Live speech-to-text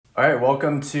All right,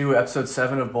 welcome to episode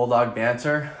 7 of Bulldog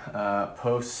Banter,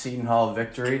 post Seton Hall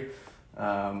victory.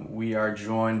 We are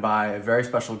joined by a very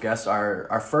special guest,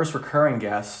 our first recurring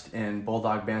guest in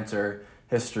Bulldog Banter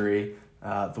history,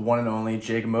 the one and only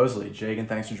Jagan Mosley. Jagan,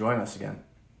 thanks for joining us again.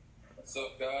 What's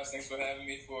up, guys? Thanks for having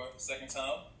me for the second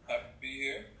time. Happy to be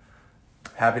here.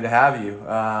 Happy to have you.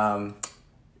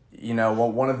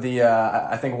 One of the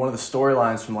I think one of the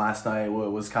storylines from last night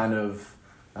was kind of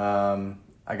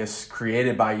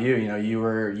created by you. You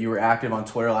were active on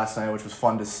Twitter last night, which was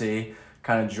fun to see.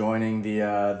 Kind of joining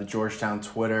the Georgetown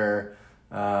Twitter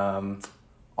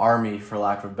army, for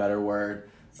lack of a better word.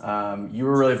 You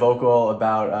were really vocal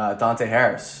about Dante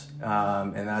Harris,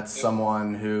 and that's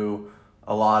someone who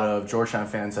a lot of Georgetown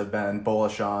fans have been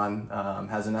bullish on.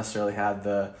 Hasn't necessarily had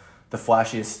the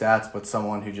flashiest stats, but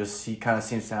someone who he kind of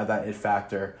seems to have that it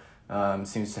factor.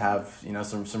 Seems to have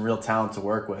some real talent to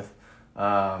work with.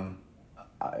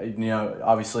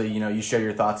 Obviously, you share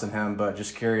your thoughts on him, but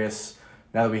just curious,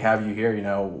 now that we have you here,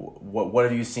 what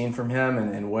have you seen from him,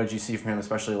 and what did you see from him,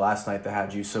 especially last night, that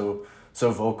had you so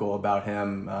vocal about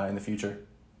him in the future?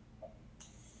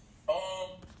 I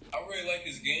really like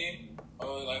his game. I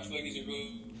feel like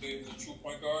he's a true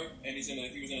point guard, and he was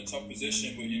in a tough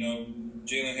position with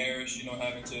Jalen Harris,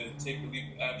 having to take the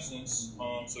leave of absence.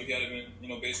 So he had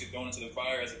been basically thrown into the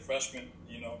fire as a freshman.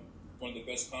 One of the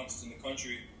best conferences in the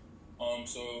country. I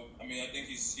think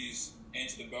he's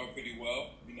answered the bell pretty well.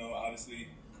 Obviously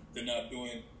they're not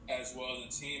doing as well as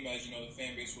a team as the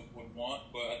fan base would want,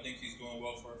 but I think he's doing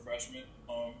well for a freshman.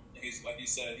 He's, like he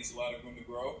said, he's a lot of room to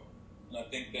grow, and I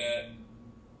think that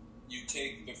you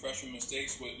take the freshman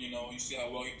mistakes with you see how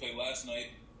well he played last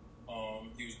night.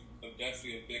 He was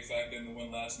definitely a big factor in the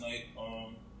win last night.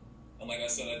 And like I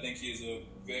said, I think he has a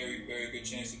very, very good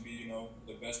chance to be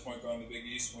the best point guard in the Big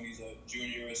East when he's a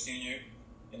junior or a senior.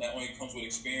 And that only comes with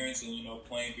experience and,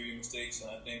 playing through your mistakes. And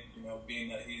I think, being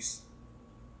that he's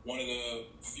one of the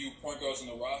few point guards on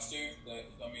the roster, that,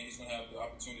 he's going to have the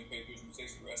opportunity to play through his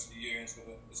mistakes for the rest of the year. And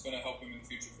it's going to help him in the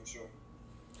future for sure.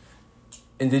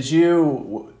 And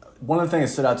one of the things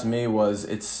that stood out to me was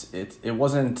it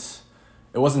wasn't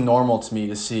normal to me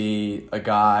to see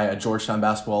a Georgetown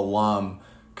basketball alum,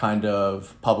 kind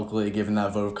of publicly giving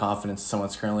that vote of confidence to someone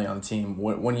that's currently on the team.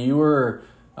 When you were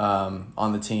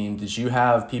on the team, did you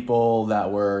have people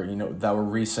that were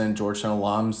recent Georgetown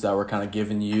alums that were kind of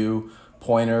giving you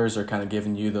pointers or kind of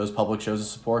giving you those public shows of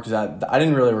support? Because I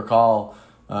didn't really recall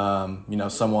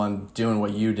someone doing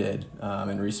what you did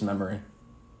in recent memory.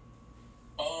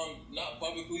 Not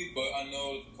publicly, but I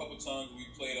know a couple times we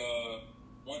played.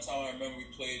 One time I remember we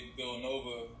played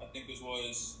Villanova. I think this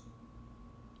was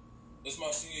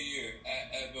my senior year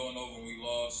at Villanova, and we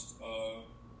lost.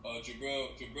 Jabril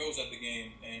was at the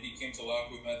game, and he came to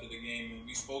locker room after the game, and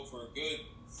we spoke for a good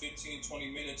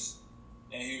 15-20 minutes,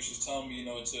 and he was just telling me,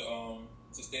 to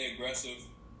stay aggressive,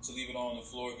 to leave it all on the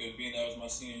floor, because being that was my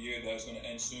senior year, that was going to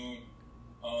end soon.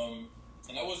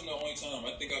 And that wasn't the only time.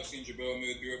 I think I've seen Jabril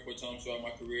maybe 3 or 4 times throughout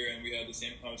my career, and we had the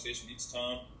same conversation each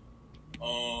time.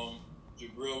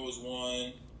 Jabril was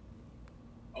one.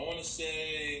 I want to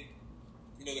say,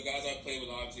 the guys I played with,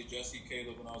 obviously Jesse,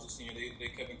 Caleb, when I was a senior, they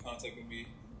kept in contact with me.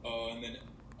 And then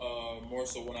more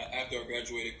so after I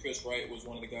graduated, Chris Wright was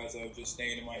one of the guys that was just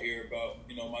staying in my ear about,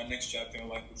 my next chapter in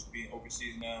life, which is being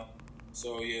overseas now.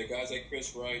 So, yeah, guys like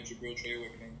Chris Wright, Jabril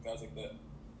Trawick, and guys like that.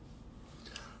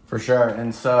 For sure.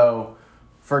 And so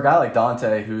for a guy like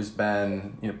Dante, who's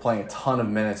been playing a ton of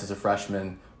minutes as a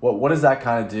freshman, what does that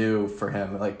kind of do for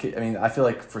him? I feel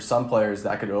like for some players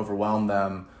that could overwhelm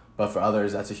them, but for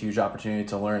others that's a huge opportunity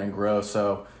to learn and grow.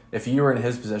 So if you were in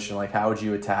his position, how would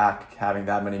you attack having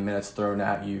that many minutes thrown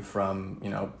at you from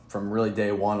really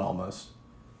day one almost?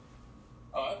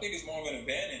 I think it's more of an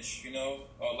advantage.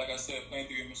 Like I said, playing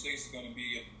through your mistakes is going to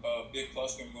be a big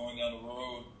plus for him going down the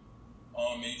road.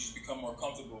 And you just become more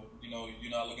comfortable.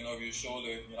 You're not looking over your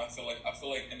shoulder. I feel like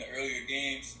in the earlier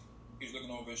games, he was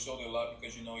looking over his shoulder a lot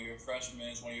because you're a freshman.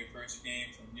 It's one of your first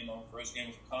games, and first game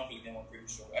was a conference game. I'm pretty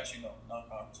sure. Actually, no, not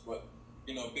conference, but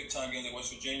big time games like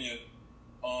West Virginia.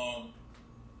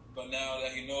 But now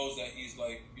that he knows that he's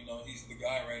he's the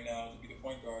guy right now to be the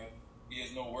point guard, he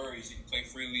has no worries. He can play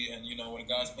freely, and when a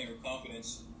guy's playing with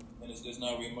confidence, then there's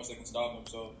not really much that can stop him.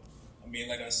 So,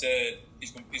 like I said,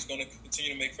 he's going to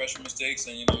continue to make freshman mistakes,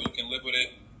 and you can live with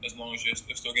it as long as you're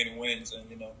still getting wins. And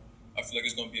I feel like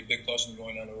it's going to be a big plus in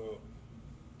going down the road.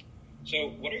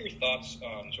 So, what are your thoughts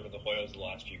on sort of the Hoyas the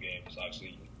last few games?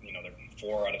 Obviously, they're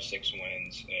 4 out of 6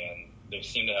 wins, and they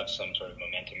seem to have some sort of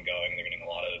momentum going. They're getting a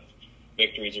lot of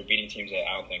victories or beating teams that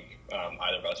I don't think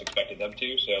either of us expected them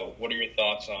to. So, what are your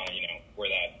thoughts on where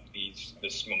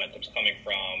this momentum's coming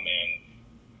from, and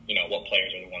what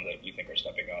players are the ones that you think are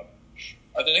stepping up?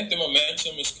 I think the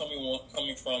momentum is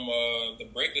coming from the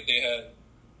break that they had.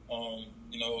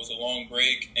 It was a long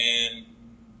break, and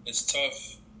it's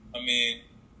tough. I mean,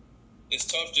 it's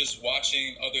tough just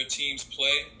watching other teams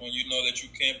play when you know that you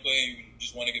can't play and you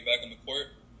just want to get back on the court.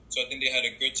 So I think they had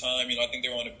a good time. I think they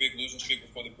were on a big losing streak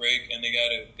before the break, and they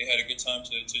had a good time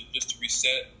to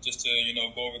reset, just to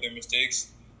go over their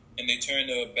mistakes, and they turned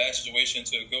a bad situation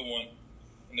into a good one.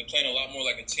 And they're playing a lot more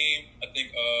like a team. I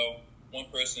think one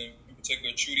person in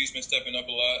particular, Chudy's been stepping up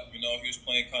a lot. He was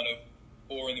playing kind of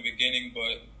poor in the beginning,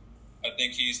 but I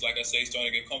think he's, like I say,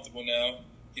 starting to get comfortable now.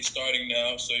 He's starting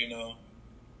now, so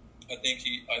I think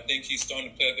he's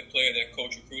starting to play like the player that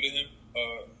coach recruited him.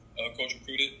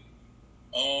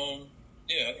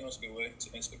 Yeah, I think that's a good way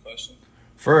to answer the question.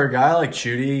 For a guy like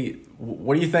Chudy,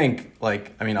 what do you think?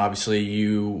 Obviously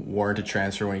you weren't a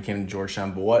transfer when he came to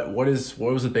Georgetown, but what was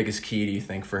the biggest key, do you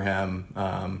think, for him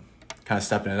kind of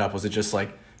stepping it up? Was it just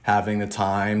having the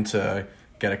time to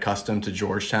get accustomed to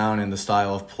Georgetown and the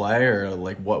style of play, or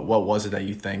what was it that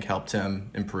you think helped him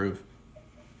improve?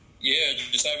 Yeah,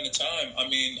 just having the time. I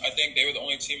think they were the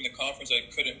only team in the conference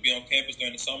that couldn't be on campus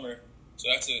during the summer. So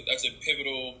that's a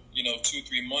pivotal,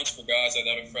 2-3 months for guys that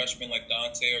are freshmen like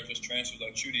Dante or just transfers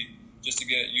like Chudy, just to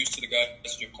get used to the guys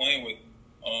that you're playing with.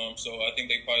 So I think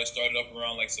they probably started up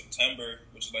around September,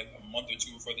 which is a month or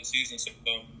two before the season. So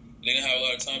they didn't have a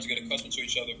lot of time to get accustomed to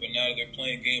each other. But now that they're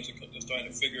playing games, they're starting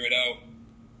to figure it out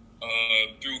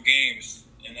through games.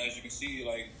 And as you can see,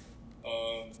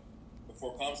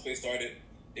 before Comp Space started,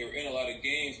 they were in a lot of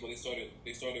games, but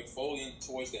they started folding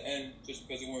towards the end just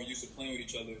because they weren't used to playing with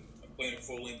each other and playing a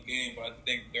full-length game. But I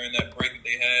think during that break that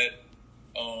they had,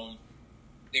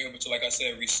 they were able to, like I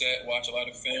said, reset, watch a lot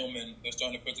of film, and they're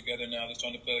starting to put together now. They're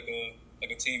starting to play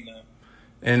like a team now.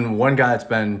 And one guy that's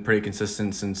been pretty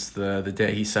consistent since the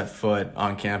day he set foot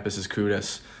on campus is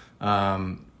Kudus.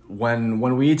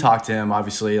 When we talk to him,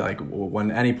 obviously,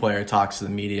 when any player talks to the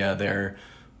media, they're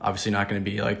obviously not going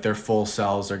to be their full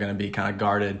selves. They're going to be kind of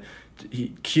guarded.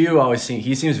 Q always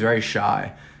seems very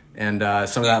shy, and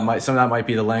some of that might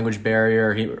be the language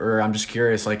barrier. Or I'm just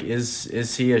curious,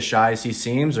 is he as shy as he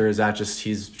seems, or is that just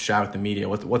he's shy with the media?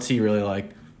 What's he really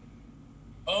like?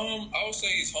 I would say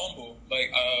he's humble.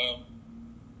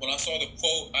 When I saw the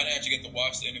quote, I didn't actually get to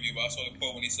watch the interview, but I saw the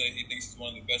quote when he said he thinks he's one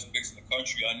of the best bigs in the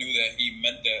country. I knew that he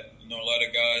meant that.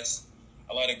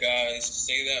 A lot of guys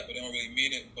say that, but they don't really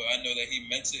mean it. But I know that he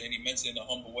meant it, and he meant it in a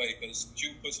humble way, because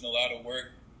Q puts in a lot of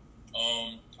work.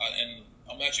 And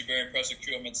I'm actually very impressed with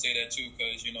Q. I meant to say that too,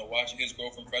 because watching his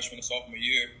growth from freshman to sophomore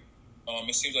year,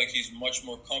 it seems like he's much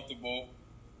more comfortable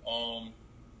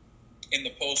in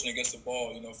the post when he gets the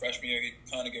ball. Freshman year he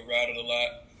kind of get rattled a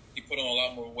lot. He put on a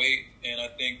lot more weight, and I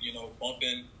think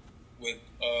bumping with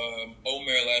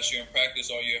Omer last year in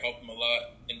practice all year helped him a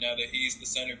lot. And now that he's the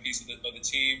centerpiece of the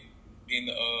team, being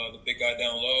the big guy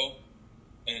down low,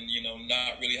 and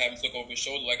not really having to look over his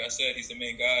shoulder. Like I said, he's the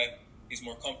main guy. He's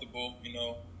more comfortable.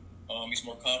 He's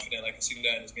more confident. I can see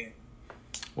that in his game.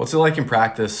 What's it like in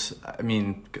practice?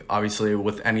 Obviously,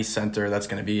 with any center that's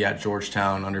going to be at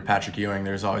Georgetown under Patrick Ewing,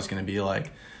 there's always going to be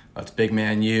it's big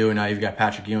man you, and now you've got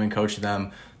Patrick Ewing coaching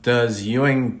them. Does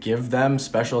Ewing give them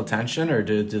special attention, or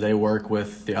do they work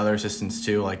with the other assistants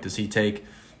too? Does he take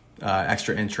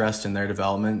extra interest in their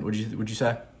development? Would you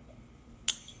say?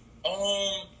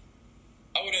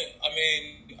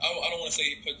 I don't want to say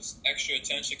he puts extra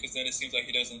attention, because then it seems like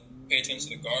he doesn't pay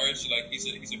attention to the guards.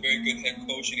 He's a very good head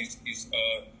coach, and he's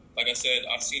like I said,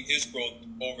 I've seen his growth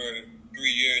over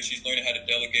 3 years. He's learning how to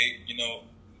delegate,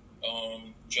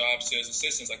 jobs to his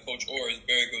assistants. Like Coach Orr is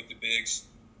very good with the bigs.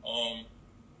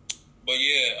 But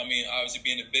yeah, obviously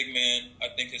being a big man, I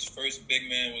think his first big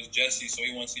man was Jesse, so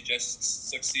he wants to see Jesse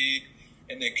succeed.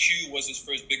 And then Q was his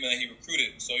first big man he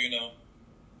recruited. So,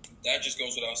 that just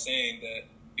goes without saying that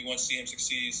he wants to see him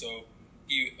succeed. So,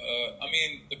 the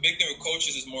big thing with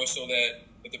coaches is more so that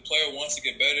if the player wants to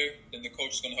get better, then the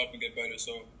coach is going to help him get better.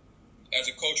 So, as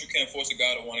a coach, you can't force a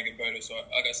guy to want to get better. So,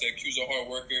 like I said, Q's a hard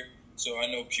worker. So, I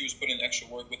know Q's putting extra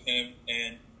work with him.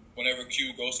 And whenever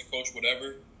Q goes to coach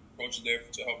whatever, coach is there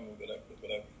to help him with whatever.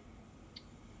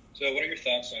 So what are your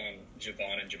thoughts on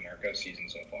Javon and Jamarco's season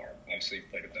so far? Obviously, you've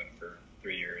played with them for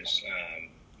 3 years,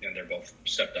 and they're both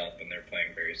stepped up and they're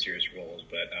playing very serious roles.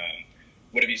 But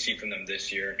what have you seen from them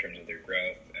this year in terms of their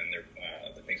growth and their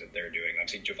the things that they're doing?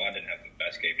 Obviously, Javon didn't have the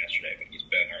best game yesterday, but he's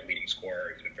been our leading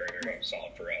scorer. He's been very, very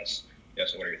solid for us. Yeah,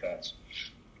 so what are your thoughts?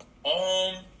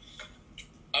 I'm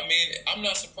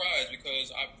not surprised,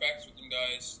 because I've practiced with them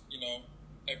guys,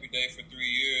 every day for 3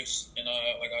 years. And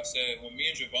like I said, when me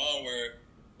and Javon were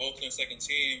both in the second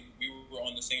team, we were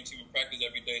on the same team in practice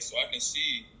every day. So I can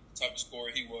see type of scorer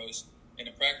he was. And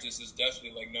in practice, it's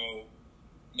definitely like no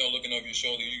looking over your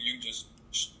shoulder. You just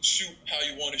shoot how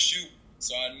you want to shoot.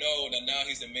 So I know that now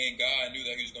he's the main guy. I knew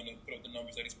that he was going to put up the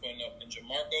numbers that he's putting up. And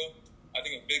Jamarco, I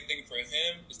think a big thing for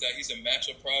him is that he's a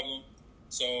matchup problem.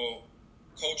 So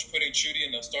coach putting Chudy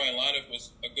in the starting lineup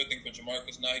was a good thing for Jamarco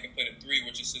because now he can play the 3,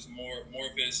 which is more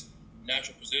of his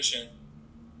natural position.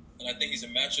 And I think he's a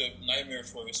matchup nightmare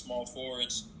for his small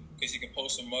forwards because he can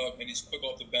post them up and he's quick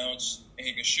off the bounce and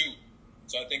he can shoot.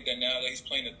 So I think that now that he's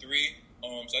playing the 3,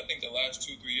 so I think the last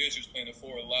 2-3 years he was playing the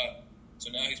 4 a lot.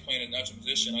 So now he's playing a natural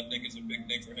position. I think it's a big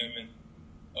thing for him, and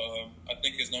I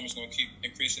think his numbers going to keep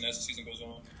increasing as the season goes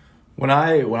on. When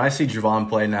I see Javon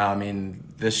play now, I mean,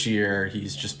 this year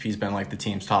he's been like the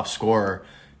team's top scorer,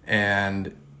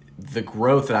 and the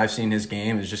growth that I've seen in his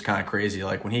game is just kind of crazy.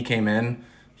 Like when he came in,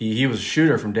 he was a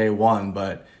shooter from day one,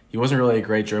 but he wasn't really a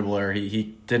great dribbler.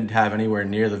 He didn't have anywhere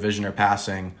near the vision or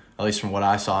passing, at least from what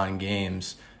I saw in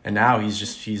games. And now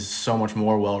he's so much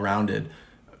more well-rounded.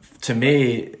 To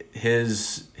me,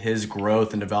 his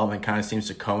growth and development kind of seems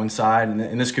to coincide,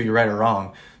 and this could be right or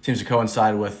wrong, seems to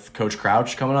coincide with Coach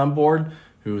Crouch coming on board,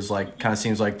 who's like kind of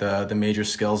seems like the major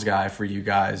skills guy for you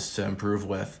guys to improve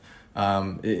with.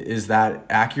 Is that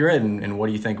accurate, and what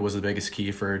do you think was the biggest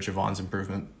key for Javon's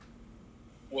improvement?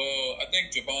 Well, I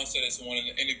think Javon said this in one of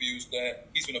the interviews that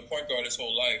he's been a point guard his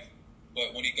whole life.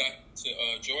 But when he got to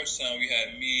Georgetown, we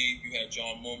had me, you had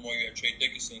John Moore, you had Trey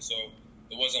Dickinson, so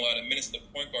there wasn't a lot of minutes at the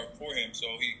point guard for him, so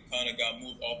he kind of got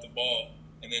moved off the ball.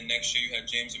 And then next year you had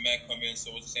James and Matt come in,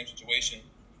 so it was the same situation.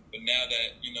 But now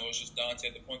that, it's just Dante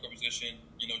at the point guard position,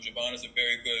 Javon is a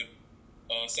very good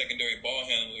secondary ball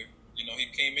handler. He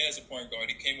came in as a point guard.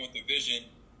 He came with a vision,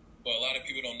 but a lot of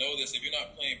people don't know this. If you're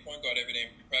not playing point guard every day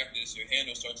in practice, your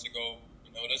handle starts to go,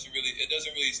 it doesn't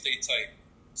really stay tight.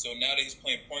 So now that he's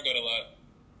playing point guard a lot,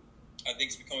 I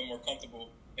think he's becoming more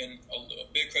comfortable. And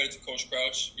a big credit to Coach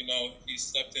Crouch. He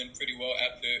stepped in pretty well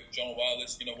after John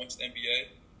Wallace, went to the NBA.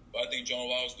 But I think John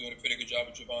Wallace was doing a pretty good job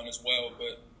with Javon as well.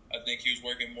 But I think he was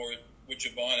working more with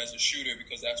Javon as a shooter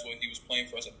because that's what he was playing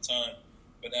for us at the time.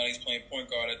 But now he's playing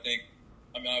point guard.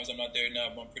 Obviously I'm not there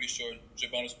now, but I'm pretty sure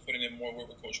Javon was putting in more work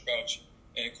with Coach Crouch.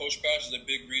 And Coach Crouch is a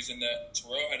big reason that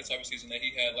Terrell had the type of season that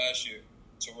he had last year.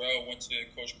 Terrell went to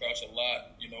Coach Crouch a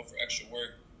lot, for extra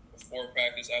work before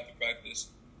practice, after practice.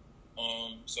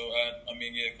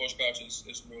 Coach Crouch is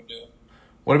a real deal.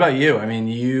 What about you? I mean,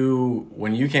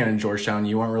 when you came in Georgetown,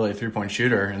 you weren't really a 3-point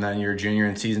shooter, and then your junior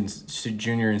and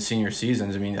senior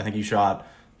seasons, I think you shot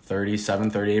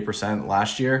 37, 38%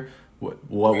 last year.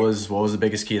 What was the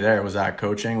biggest key there? Was that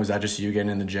coaching? Was that just you getting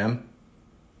in the gym?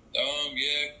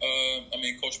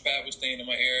 Coach Pat was staying in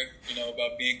my ear,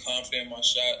 about being confident in my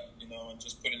shot, and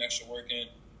just putting extra work in.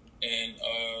 And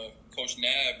Coach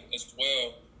Nav as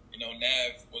well.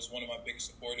 Nav was one of my biggest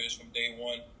supporters from day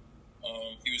one.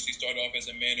 He started off as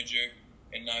a manager,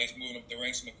 and now he's moving up the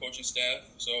ranks in the coaching staff.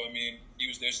 So, he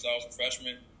was there since I was a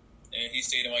freshman, and he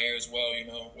stayed in my ear as well.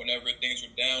 Whenever things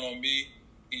were down on me,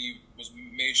 he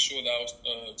made sure that I was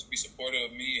to be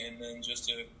supportive of me, and then just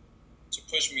to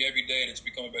push me every day to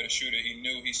become a better shooter.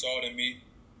 He saw it in me,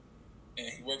 and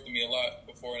he worked with me a lot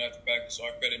before and after practice. So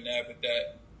I credit Nav with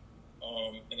that.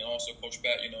 And then also Coach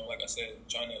Pat, like I said,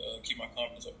 trying to keep my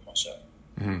confidence up in my shot.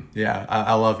 Mm-hmm. Yeah,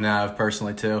 I love Nav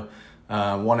personally too.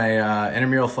 Won a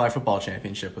intramural flag football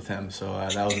championship with him, so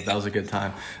that was a good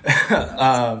time.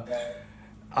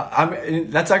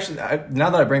 That's actually, now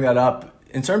that I bring that up,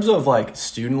 in terms of like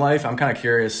student life, I'm kind of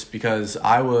curious because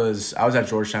I was at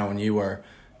Georgetown when you were,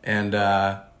 and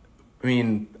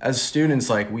as students,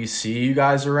 like we see you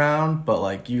guys around, but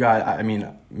like you guys,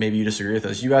 maybe you disagree with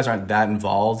us. You guys aren't that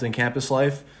involved in campus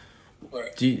life.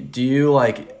 Right. Do you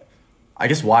like? I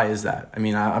guess why is that? I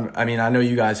know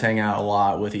you guys hang out a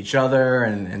lot with each other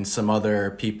and some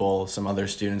other people, some other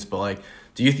students, but like,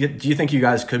 do you think you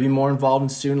guys could be more involved in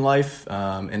student life?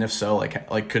 And if so,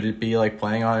 like could it be like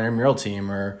playing on an intramural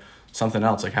team or something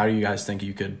else? Like, how do you guys think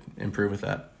you could improve with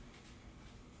that?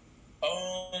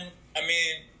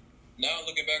 Now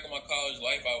looking back on my college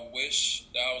life, I wish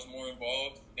that I was more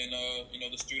involved in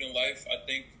the student life. I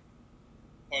think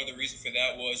part of the reason for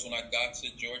that was when I got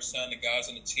to Georgetown, the guys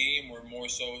on the team were more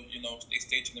so, they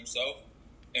stayed to themselves.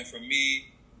 And for me,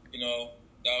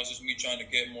 that was just me trying to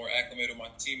get more acclimated with my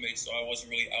teammates, so I wasn't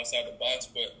really outside the box.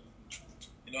 But,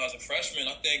 as a freshman,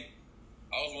 I think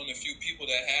I was one of the few people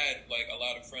that had, like, a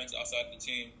lot of friends outside the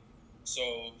team.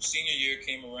 So senior year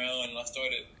came around, and I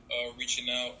started reaching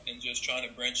out and just trying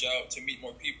to branch out to meet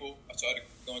more people. I started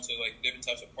going to, like, different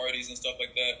types of parties and stuff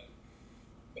like that.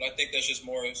 But I think that's just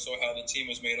more so how the team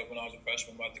was made up when I was a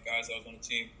freshman, about the guys that was on the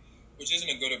team, which isn't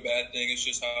a good or bad thing. It's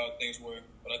just how things were.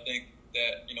 But I think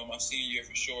that, you know, my senior year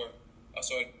for sure, I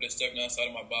started stepping outside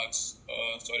of my box,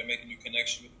 started making new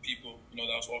connections with the people, you know,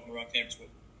 that I was walking around campus with.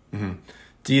 Mm-hmm.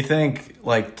 Do you think,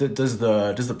 like, does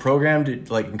the program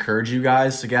encourage you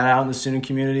guys to get out in the student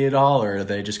community at all, or are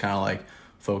they just kind of like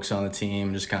focus on the team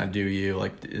and just kind of do you?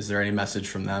 Like, is there any message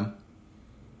from them?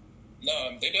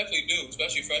 No, they definitely do,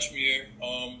 especially freshman year.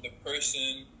 The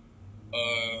person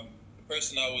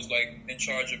I was like in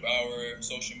charge of our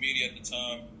social media at the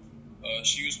time,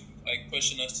 she was like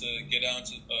pushing us to get out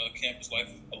into campus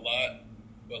life a lot.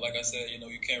 But like I said, you know,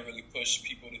 you can't really push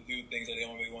people to do things that they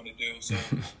don't really want to do. So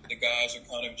the guys are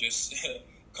kind of just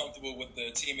comfortable with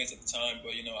the teammates at the time.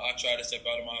 But, you know, I try to step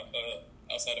out of my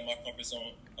outside of my comfort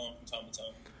zone from time to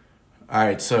time. All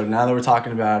right, so now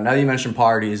that you mentioned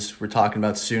parties, we're talking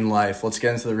about student life. Let's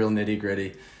get into the real nitty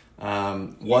gritty.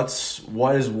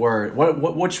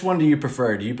 Which one do you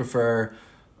prefer? Do you prefer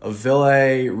a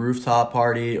Ville rooftop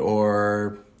party,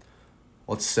 or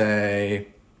we'll just say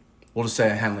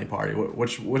a Henley party?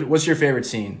 What's your favorite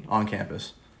scene on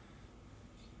campus?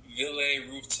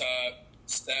 Ville rooftop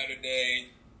Saturday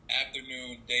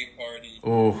afternoon day party.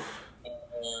 Ooh.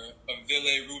 Or a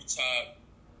Ville rooftop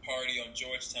party on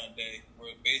Georgetown Day,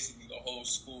 where basically the whole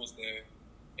school's there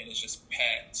and it's just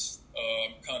packed.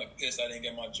 I'm kind of pissed I didn't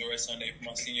get my Georgetown Day for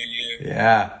my senior year.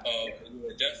 Yeah.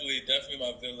 Definitely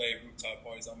my Ville rooftop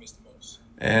parties I miss the most.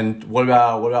 And what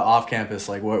about off campus?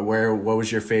 Like, what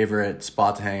was your favorite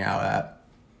spot to hang out at?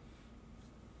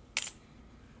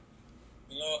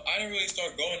 You know, I didn't really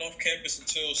start going off campus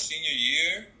until senior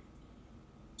year.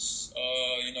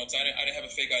 You know, 'cause I didn't have a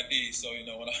fake ID, so you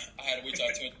know when I had to wait till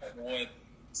I turned 21.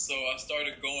 So I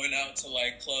started going out to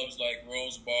like clubs like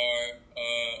Rose Bar,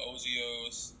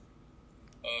 Ozio's,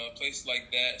 places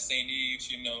like that, St. Eve's.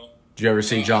 You know. Did you ever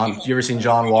see John? You ever seen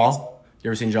John Wall? You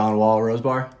ever seen John Wall at Rose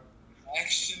Bar?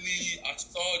 Actually, I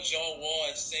saw John Wall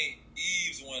at St.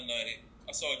 Eve's one night.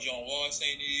 I saw John Wall at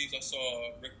St. Eve's. I saw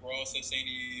Rick Ross at St.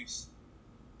 Eve's.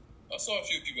 I saw a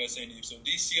few people at St. Eve's. So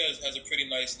DC has a pretty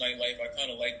nice nightlife. I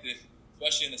kind of liked it,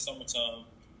 especially in the summertime.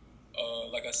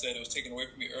 Like I said, it was taken away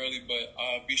from me early, but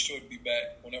I'll be sure to be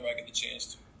back whenever I get the chance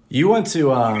to. You went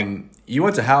to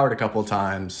Howard a couple of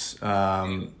times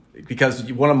because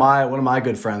one of my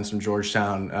good friends from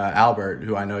Georgetown, Albert,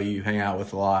 who I know you hang out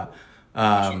with a lot.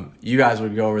 You guys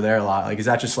would go over there a lot. Like, is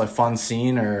that just like fun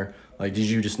scene, or like did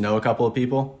you just know a couple of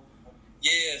people?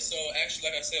 Yeah, so actually,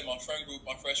 like I said, my friend group,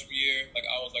 my freshman year,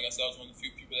 I was one of the few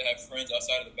people that have friends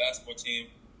outside of the basketball team.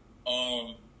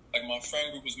 Like my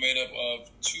friend group was made up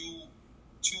of two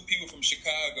people from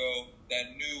Chicago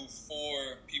that knew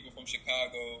 4 people from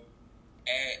Chicago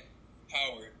at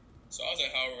Howard. So I was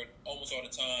at Howard almost all the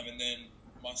time, and then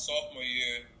my sophomore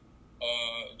year,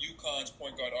 UConn's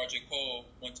point guard RJ Cole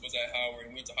was at Howard,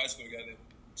 and we went to high school together.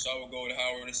 So I would go to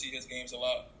Howard and see his games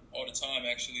all the time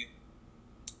actually.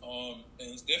 And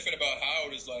it's different about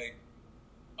Howard is like,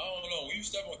 I don't know, when you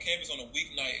step on campus on a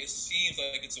weeknight, it seems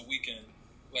like it's a weekend.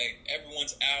 Like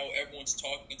everyone's out, everyone's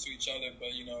talking to each other,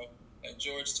 but you know, at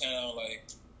Georgetown, like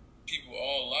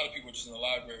a lot of people are just in the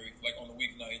library, like on the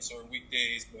weeknights or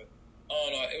weekdays. But I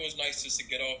don't know, it was nice just to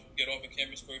get off of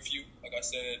campus for a few. Like I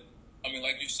said, I mean,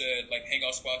 like you said, like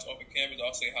hangout spots off of campus.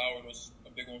 I'll say Howard was a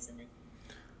big one for me.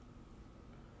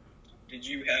 Did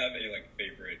you have a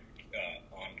favorite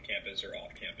on campus or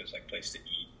off campus place to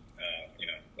eat? You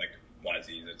know, like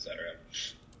Wisey's, etc.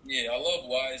 Yeah, I love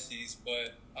Wisey's,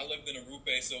 but I lived in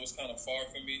Arupe, so it was kind of far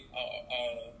from me.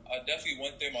 I definitely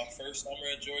went there my first summer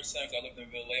at Georgetown because I lived in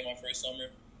Ville my first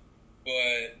summer.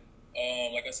 But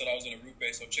like I said, I was in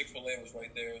Arupe, so Chick-fil-A was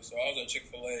right there. So I was at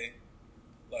Chick-fil-A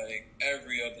like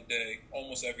every other day,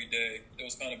 almost every day. It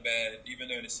was kind of bad, even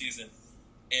during the season.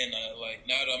 And like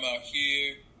now that I'm out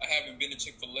here, I haven't been to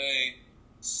Chick-fil-A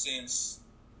since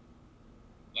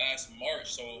last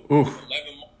March. So 11 months.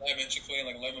 I haven't had Chick-fil-A in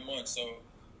like 11 months. So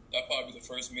that'll probably be the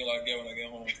first meal I get when I get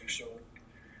home for sure.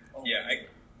 Yeah,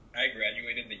 I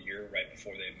graduated the year right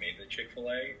before they made the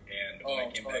Chick-fil-A, and when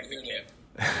I came back to camp,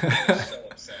 I was so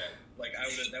upset. Like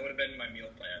that would have been my meal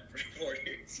plan for 4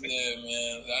 years. Yeah,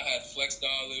 man. I had flex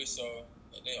dollars, so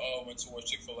they all went towards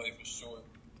Chick-fil-A for sure.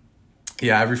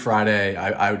 Yeah, every Friday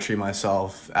I would treat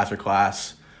myself after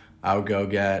class. I would go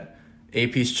get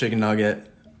 8-piece chicken nugget,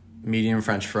 medium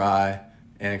French fry,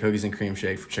 and a cookies and cream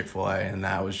shake for Chick-fil-A, and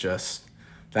that was just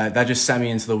that just sent me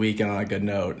into the weekend on a good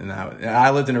note. And I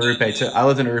lived in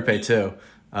Arupe too.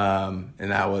 And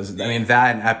that was, I mean,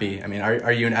 that and Epi. I mean,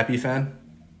 are you an Epi fan?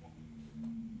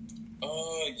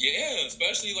 Yeah,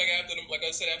 especially after them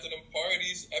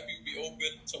parties, Epi would be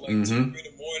open till 2, 3 in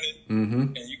the morning,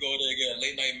 and you go there and get a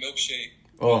late night milkshake.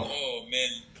 Oh man,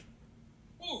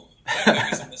 that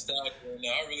gives me some nostalgia right now.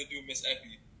 I really do miss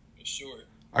Epi for sure.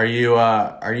 Are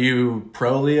you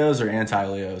pro Leos or anti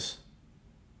Leos?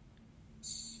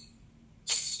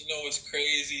 You know, it's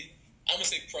crazy. I'm gonna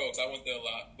say pro because I went there a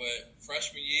lot. But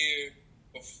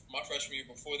my freshman year,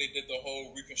 before they did the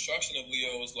whole reconstruction of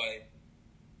Leos, like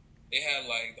they had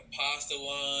like the pasta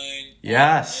line.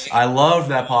 Yes, I loved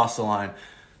that pasta line.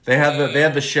 They had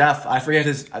the chef.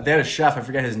 They had a chef. I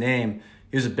forget his name.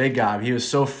 He was a big guy. But he was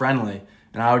so friendly,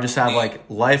 and I would just have like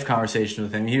life conversations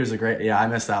with him. He was a great. Yeah, I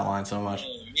miss that line so much.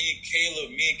 Me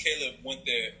and Caleb went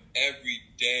there every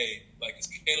day. Like, 'cause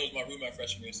Caleb was my roommate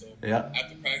freshman year, so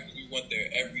after practice we went there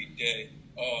every day.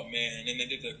 Oh man, and then they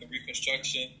did the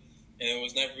reconstruction, and it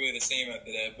was never really the same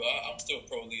after that. But I'm still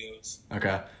pro Leos.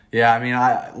 Okay, yeah. I mean,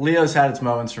 Leos had its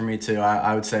moments for me too.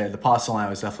 I would say the pasta line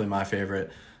was definitely my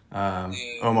favorite.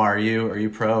 Omar, are you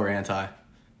pro or anti?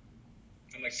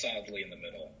 I'm like solidly in the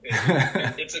middle.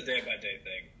 It's a day by day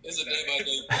thing. It's a day by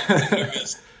day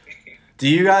thing. Do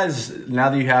you guys, now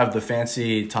that you have the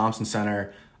fancy Thompson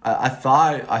Center, I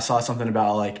thought I saw something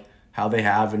about like how they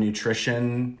have a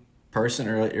nutrition person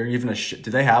or even do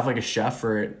they have like a chef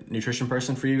or a nutrition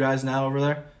person for you guys now over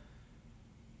there?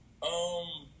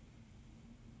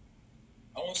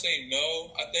 I won't say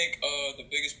no. I think the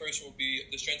biggest person will be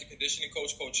the strength and conditioning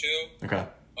coach, Coach Hill. Okay.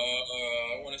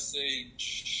 I want to say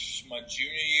my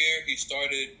junior year, he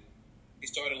started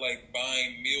like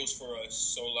buying meals for us.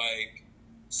 So like,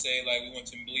 say like we went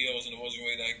to Leo's and it wasn't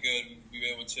really that good, we were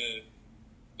able to,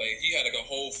 like, he had like a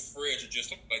whole fridge of just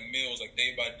like meals, like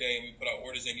day by day, and we put our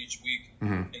orders in each week,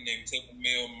 and then we take a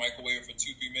meal, microwave it for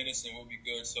 2-3 minutes, and we'll be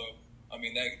good. So I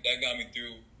mean that got me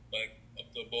through like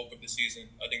the bulk of the season.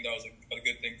 I think that was a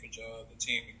good thing for the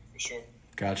team for sure.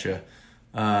 Gotcha.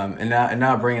 And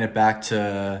now bringing it back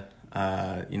to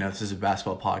this is a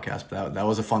basketball podcast, but that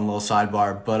was a fun little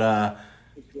sidebar. But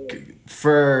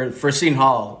for Seton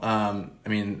Hall, I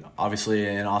mean, obviously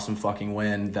an awesome fucking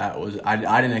win.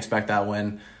 I didn't expect that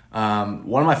win.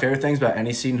 One of my favorite things about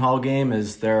any Seton Hall game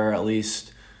is there are at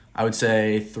least, I would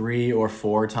say, 3 or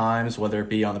 4 times, whether it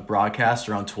be on the broadcast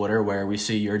or on Twitter, where we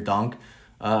see your dunk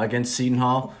against Seton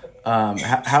Hall.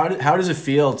 How does it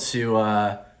feel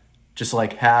to just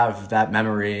like have that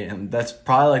memory? And that's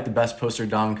probably like the best poster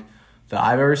dunk that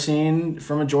I've ever seen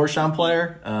from a Georgetown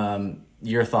player.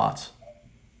 Your thoughts?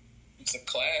 It's a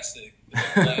classic.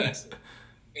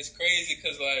 It's crazy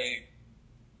because, like,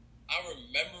 I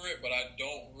remember it, but I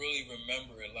don't really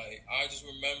remember it. Like, I just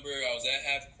remember I was at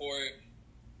half court.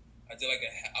 I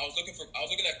was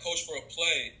looking at coach for a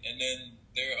play, and then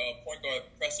their point guard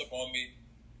pressed up on me.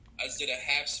 I just did a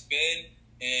half spin,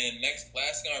 and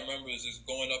last thing I remember is just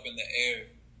going up in the air,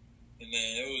 and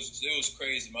then it was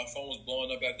crazy. My phone was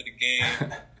blowing up after the game.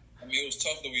 I mean, it was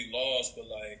tough that we lost, but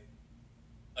like,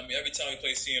 I mean, every time we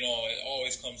play Seton Hall, it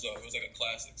always comes up. It was like a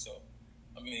classic. So,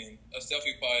 I mean, that's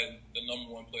definitely probably the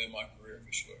number one play of my career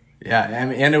for sure. Yeah,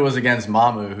 and it was against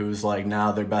Mamu, who's like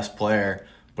now their best player.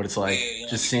 But it's like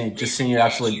just seeing you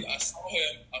absolutely. I saw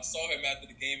him after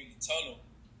the game in the tunnel.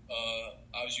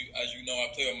 As you know, I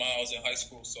played with Miles in high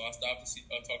school, so I stopped to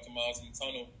talk to Miles in the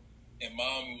tunnel, and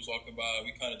Mom was walking by.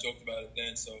 We kind of joked about it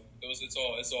then. So it's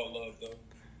all love though.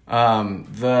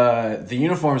 The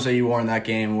uniforms that you wore in that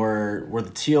game were the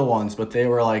teal ones, but they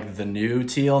were like the new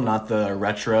teal, not the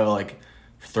retro like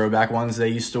throwback ones they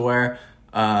used to wear.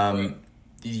 Right.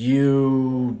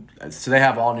 So they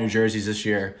have all new jerseys this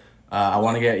year. I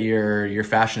want to get your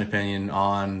fashion opinion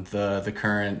on the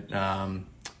current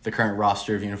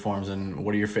roster of uniforms, and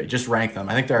what are your just rank them.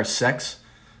 I think there are 6.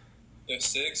 There's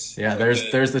 6. Yeah,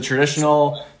 there's the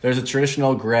traditional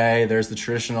gray, there's the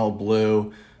traditional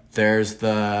blue, there's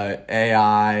the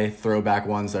AI throwback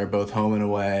ones that are both home and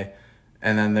away,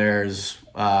 and then there's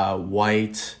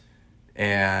white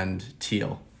and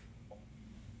teal.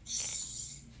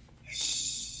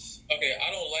 Okay,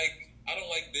 I don't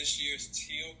like this year's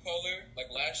teal color. Like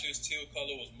last year's teal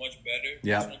color was much better.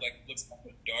 Yeah. This one looks kind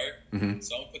of dark. Mm-hmm.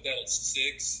 So I'm gonna put that at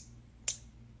 6.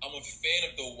 I'm a fan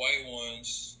of the white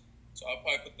ones, so I'll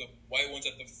probably put the white ones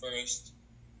at the first.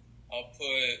 I'll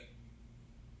put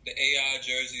the AI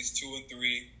jerseys 2 and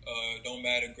 3. Don't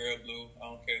matter, gray or blue. I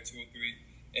don't care, 2 and 3.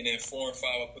 And then 4 and 5,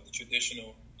 I'll put the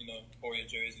traditional, Warrior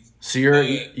jerseys. So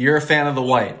you're a fan of the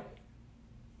white.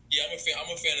 Yeah, I'm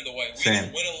a fan of the white. We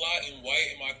didn't win a lot in white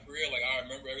in my career. Like, I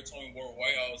remember every time we wore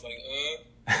white, I was like,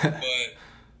 but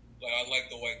like I like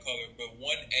the white color. But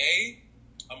 1A,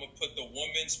 I'm gonna put the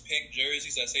women's pink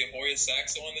jerseys that say Hoya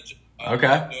Saxo on the. Okay.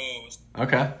 Like those.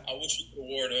 Okay. I wish we could have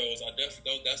wore those.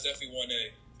 That's definitely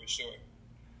 1A for sure.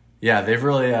 Yeah, they've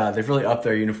really upped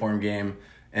their uniform game,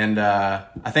 and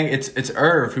I think it's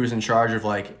Irv who's in charge of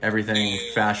like everything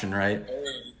fashion, right?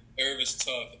 Irv is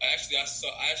tough. I saw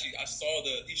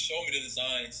he showed me the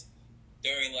designs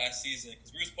during last season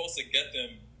because we were supposed to get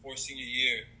them for senior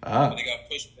year, but they got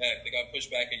pushed back. They got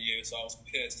pushed back a year, so I was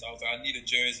pissed. I was like, I need a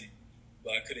jersey,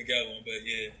 but I couldn't get one. But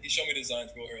yeah, he showed me the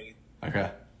designs real early.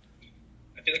 Okay.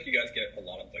 I feel like you guys get a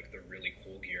lot of like the really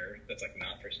cool gear that's like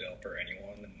not for sale for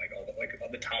anyone, and like all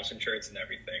the Thompson shirts and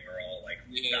everything are all like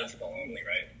basketball only,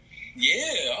 right?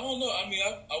 Yeah, I don't know. I mean,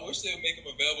 I wish they would make them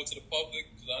available to the public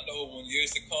because I know when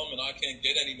years to come and I can't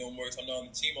get any no more because I'm not on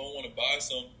the team, I don't want to buy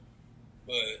some.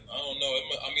 But I don't know.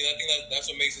 I mean, I think that's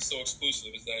what makes it so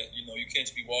exclusive is that you can't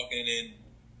just be walking in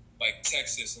like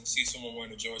Texas and see someone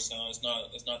wearing a Georgetown. It's not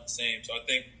the same. So I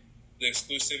think the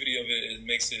exclusivity of it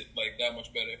makes it like that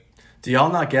much better. Do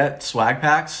y'all not get swag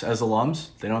packs as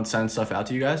alums? They don't send stuff out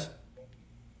to you guys?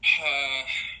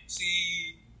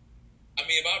 See, I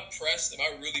mean, if I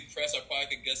really press, I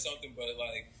probably could get something, but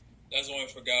like that's only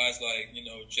for guys like,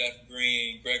 Jeff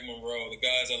Green, Greg Monroe, the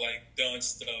guys that like done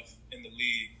stuff in the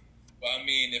league. But I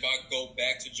mean, if I go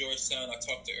back to Georgetown, I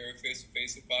talk to Eric face to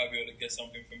face, he'll probably be able to get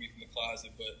something from me from the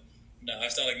closet. But nah,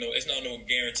 it's not no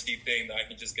guaranteed thing that I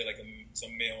can just get like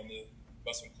some mail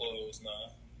about some clothes.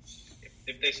 Nah.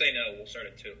 If they say no, we'll start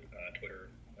a Twitter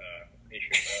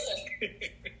issue.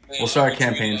 We'll start a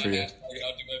campaign for you. I'll do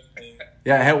everything.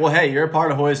 Yeah, hey, you're a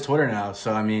part of Hoy's Twitter now,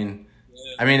 so I mean,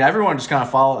 everyone just kind of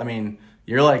follow. I mean,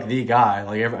 you're like the guy.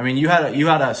 Like, you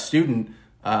had a student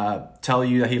tell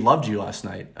you that he loved you last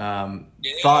night.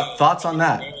 Thoughts on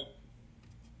that?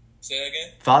 Say that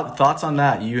again. Thoughts on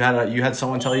that? You had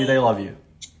someone tell you they love you.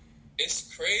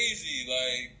 It's crazy,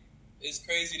 like. It's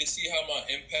crazy to see how my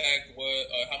impact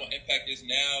is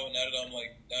now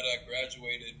that I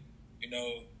graduated.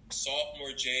 Sophomore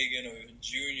Jagan or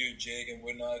junior Jagan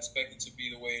would not expect it to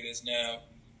be the way it is now.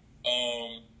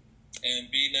 And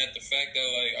being that the fact that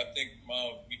I think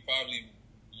we probably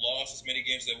lost as many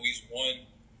games that we've won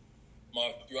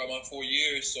throughout my 4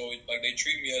 years. So they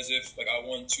treat me as if I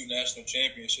won 2 national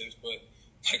championships. But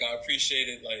I appreciate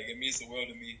it. It means the world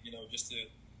to me. Just to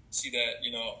see that,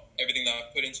 everything that I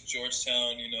put into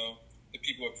Georgetown, the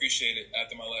people appreciate it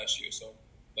after my last year. So,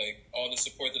 all the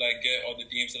support that I get, all the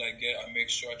DMs that I get, I make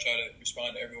sure I try to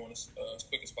respond to everyone as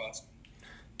quick as possible.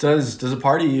 Does a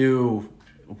part of you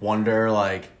wonder,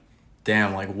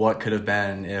 damn, what could have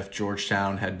been if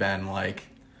Georgetown had been,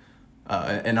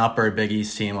 an upper Big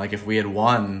East team? If we had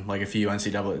won, a few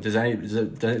NCAA,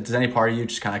 does any part of you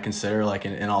just kind of consider,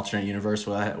 an alternate universe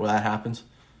where that happens?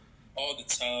 All the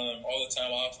time.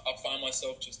 I find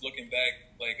myself just looking back,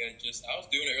 I was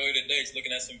doing it earlier today, just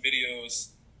looking at some videos,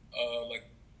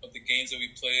 of the games that we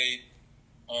played.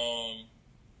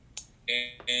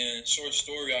 And short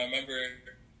story, I remember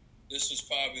this was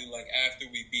probably after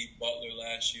we beat Butler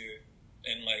last year,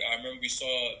 and I remember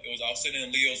I was sitting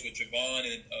in Leo's with Javon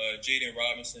and Jaden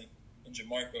Robinson and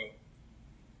Jamarco.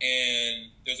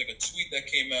 And there's a tweet that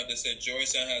came out that said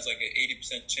Georgetown has an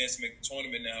 80% chance to make the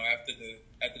tournament now after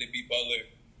they beat Butler.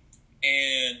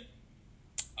 And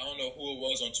I don't know who it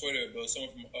was on Twitter, but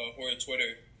someone from Hoya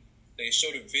Twitter, they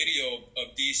showed a video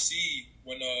of DC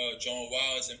when John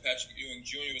Wallace and Patrick Ewing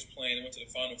Jr. was playing. They went to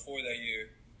the Final Four that year.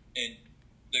 And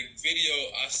the video,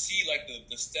 I see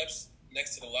the steps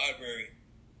next to the library,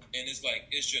 and it's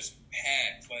just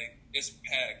packed. It's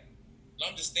packed. And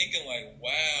I'm just thinking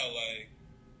wow,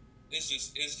 it's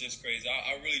just crazy.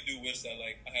 I really do wish that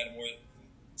I had a more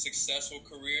successful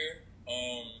career.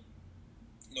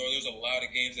 There's a lot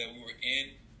of games that we were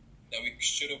in that we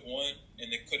should have won,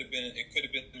 and it could have been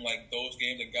those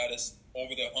games that got us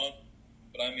over the hump.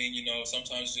 But I mean,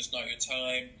 sometimes it's just not your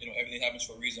time. Everything happens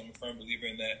for a reason. I'm a firm believer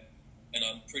in that, and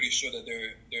I'm pretty sure that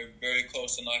they're very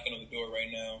close to knocking on the door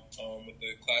right now with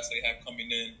the class they have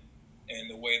coming in and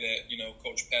the way that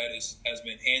Coach Pat has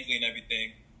been handling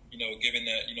everything. Given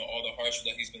that, all the harshness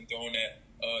that he's been thrown at,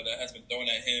 that has been thrown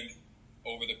at him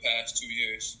over the past 2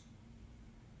 years.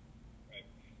 Right.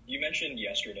 You mentioned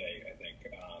yesterday, I think,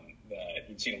 that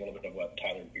you'd seen a little bit of what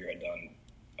Tyler Beer had done,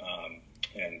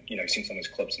 and, you've seen some of his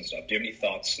clips and stuff. Do you have any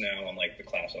thoughts now on, the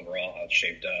class overall, how it's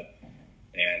shaped up,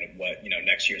 and what,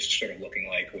 next year's sort of looking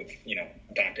like with,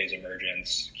 Dante's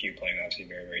emergence, Q playing obviously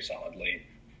very, very solidly,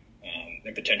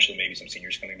 and potentially maybe some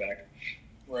seniors coming back?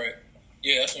 Right.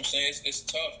 Yeah, that's what I'm saying. It's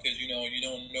tough because, you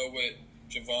don't know what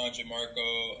Javon,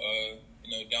 Jamarco,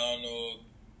 Donald,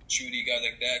 Chudy, guys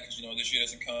like that, because, this year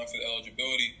doesn't count for the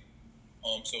eligibility.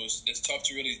 So it's tough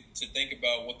to really think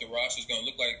about what the roster is going to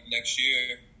look like next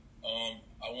year.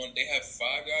 They have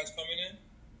 5 guys coming in.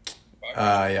 5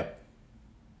 guys? Yep.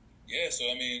 Yeah, so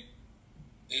I mean,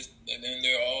 and then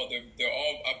they're all.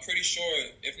 I'm pretty sure,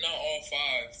 if not all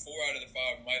 5, 4 out of the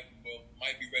 5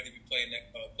 might be ready to play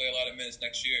a lot of minutes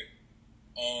next year.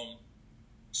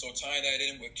 So tying that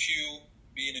in with Q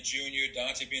being a junior,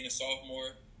 Dante being a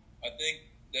sophomore, I think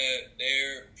that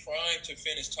they're primed to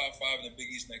finish top 5 in the Big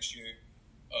East next year,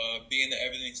 being that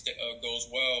everything goes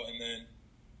well. And then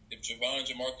if Javon and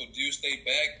Jamarco do stay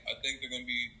back, I think they're going to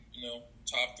be,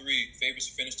 top 3, favorites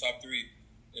to finish top 3.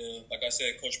 Like I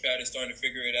said, Coach Pat is starting to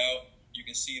figure it out. You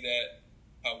can see that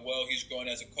how well he's growing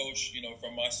as a coach,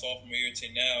 from my sophomore year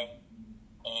to now.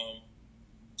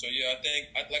 So yeah,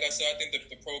 like I said, I think that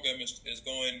the program is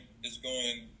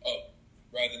going up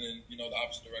rather than the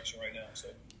opposite direction right now. So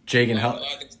Jagan,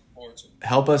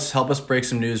 help us break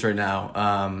some news right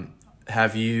now.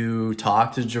 Have you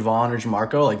talked to Javon or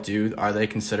Jamarco? Are they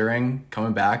considering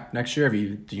coming back next year?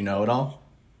 Do you know at all?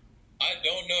 I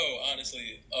don't know,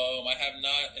 honestly. I have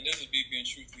not, and this is me being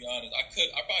truthfully honest. I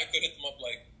probably could hit them up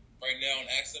right now and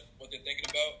ask them what they're thinking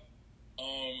about.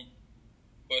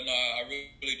 But no, I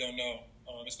really don't know.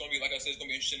 It's gonna be, like I said, it's gonna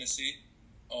be interesting to see.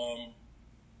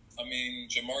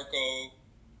 Jamarco,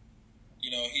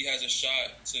 he has a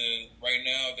shot to right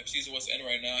now. The season was to end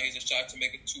right now. He has a shot to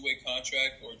make a 2-way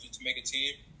contract or just to make a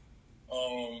team.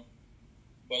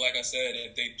 But like I said,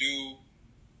 if they do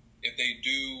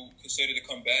consider to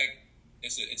come back,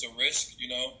 it's a risk.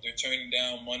 They're turning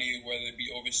down money, whether it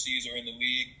be overseas or in the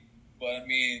league. But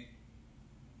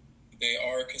they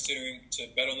are considering to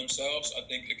bet on themselves. I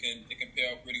think it can pay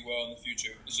out pretty well in the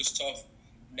future. It's just tough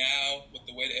now with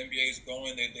the way the NBA is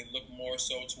going. They look more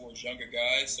so towards younger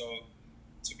guys. So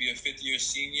to be a 5th-year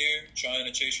senior trying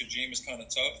to chase your dream is kind of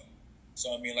tough.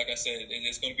 So like I said,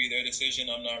 it's going to be their decision.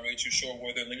 I'm not really too sure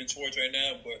where they're leaning towards right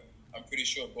now, but I'm pretty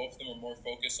sure both of them are more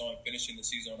focused on finishing the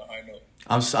season on a high note.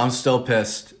 I'm still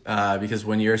pissed because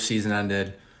when your season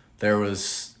ended, there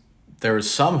was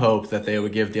some hope that they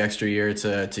would give the extra year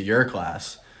to your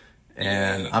class,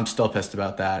 and I'm still pissed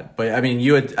about that. But I think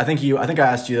I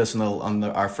asked you this on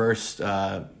our first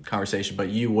conversation, but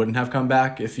you wouldn't have come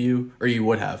back if you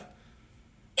would have.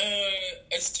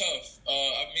 It's tough.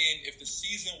 If the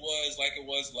season was like it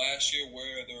was last year,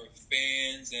 where there were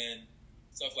fans and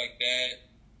stuff like that,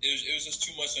 it was just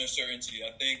too much uncertainty.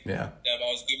 I think that if I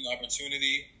was given the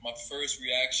opportunity, my first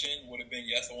reaction would have been,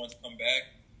 yes, I want to come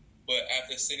back. But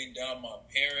after sitting down with my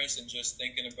parents and just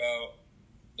thinking about,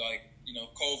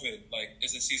 COVID,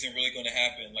 is the season really going to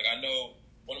happen? I know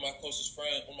one of my close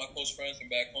friends from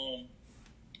back home,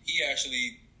 he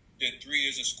actually did 3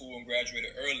 years of school and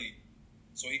graduated early.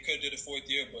 So he could have did a 4th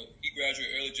year, but he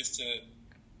graduated early just to,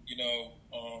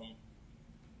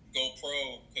 go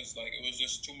pro because it was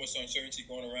just too much uncertainty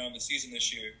going around the season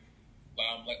this year.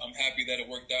 I'm happy that it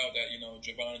worked out that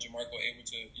Javon and Jamarco were able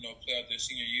to play out their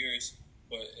senior years,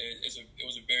 but it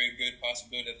was a very good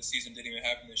possibility that the season didn't even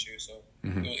happen this year. So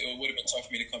it would have been tough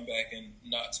for me to come back and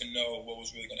not to know what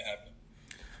was really going to happen.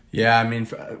 Yeah,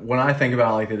 when I think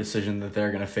about the decision that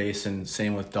they're going to face, and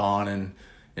same with Dawn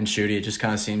and Shooty, it just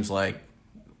kind of seems like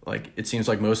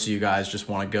most of you guys just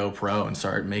want to go pro and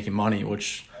start making money,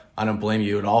 which I don't blame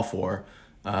you at all for.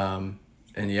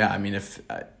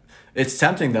 It's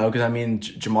tempting though, because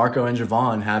Jamarco and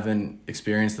Javon haven't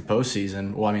experienced the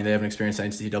postseason. Well, they haven't experienced the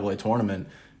NCAA tournament,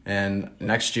 and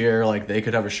next year they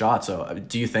could have a shot. So,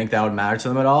 do you think that would matter to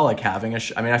them at all? Having I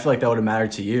feel like that would have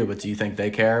mattered to you, but do you think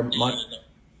they care much? No.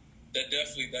 That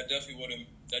definitely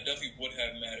would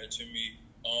have mattered to me.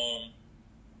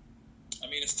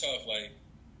 It's tough.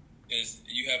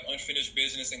 You have unfinished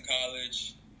business in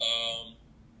college.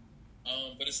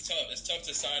 But it's tough. It's tough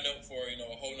to sign up for,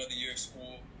 a whole nother year of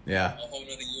school. Yeah. A whole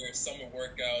nother year of summer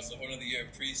workouts, a whole nother year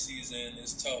of preseason.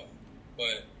 It's tough.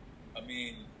 But,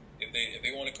 if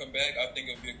they want to come back, I think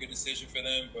it would be a good decision for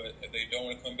them. But if they don't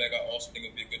want to come back, I also think it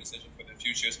would be a good decision for their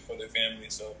futures, for their family.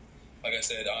 So, like I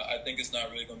said, I think it's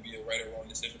not really going to be a right or wrong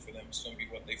decision for them. It's going to be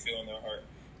what they feel in their heart.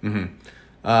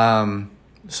 Mm-hmm.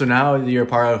 So now you're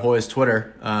part of Hoyas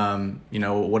Twitter.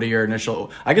 What are your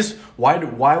initial? I guess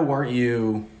why weren't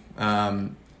you?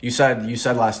 You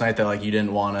said last night that you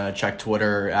didn't want to check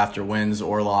Twitter after wins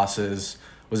or losses.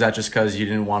 Was that just because you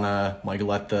didn't want to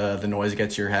let the noise get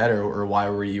to your head, or why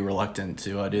were you reluctant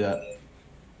to do that?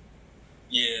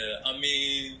 Yeah, I'll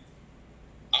be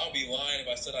lying if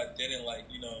I said I didn't.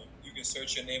 You can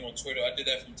search your name on Twitter. I did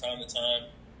that from time to time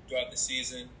throughout the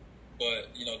season.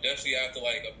 But, definitely after,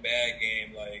 a bad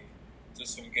game,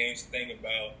 just some games to think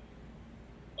about.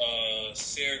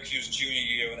 Syracuse junior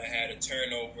year when I had a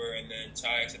turnover and then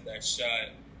Ty took that shot.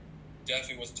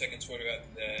 Definitely wasn't checking Twitter after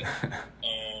that.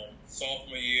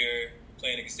 Sophomore year,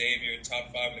 playing Xavier,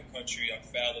 top 5 in the country. I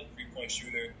fouled a 3-point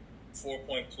shooter,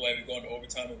 4-point play. We go into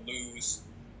overtime and lose.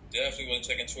 Definitely wasn't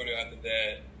checking Twitter after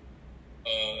that.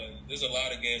 There's a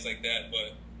lot of games like that,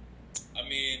 but, I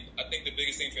think the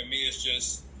biggest thing for me is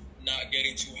just not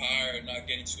getting too high or not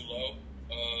getting too low.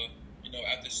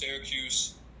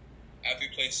 After we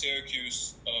played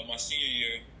Syracuse my senior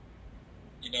year,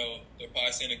 they're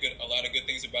probably saying a lot of good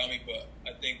things about me, but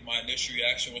I think my initial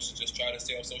reaction was to just try to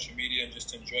stay on social media and just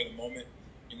to enjoy the moment.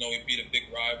 We beat a big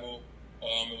rival.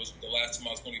 It was the last time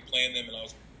I was going to be playing them,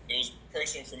 and it was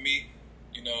personal for me.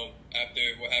 After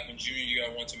what happened junior year, I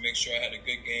wanted to make sure I had a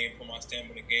good game, put my stamp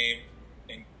on the game,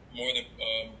 and more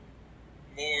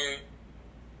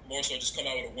so just come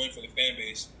out with a win for the fan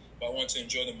base. But I wanted to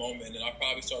enjoy the moment, and I'll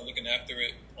probably start looking after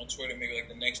it on Twitter maybe like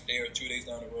the next day or 2 days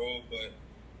down the road. But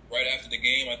right after the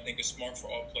game, I think it's smart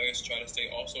for all players to try to stay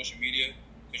off social media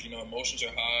because, emotions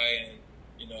are high, and,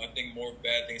 I think more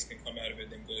bad things can come out of it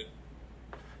than good.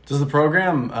 Does the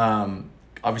program,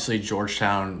 obviously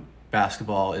Georgetown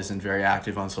basketball isn't very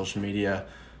active on social media.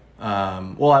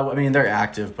 They're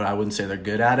active, but I wouldn't say they're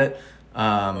good at it.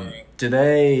 Right. Do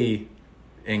they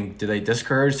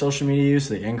discourage social media use?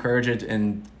 Do they encourage it?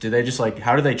 And do they just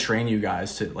how do they train you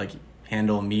guys to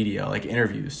handle media,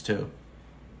 interviews too?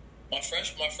 My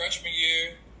freshman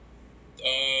year,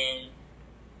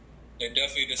 they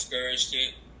definitely discouraged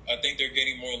it. I think they're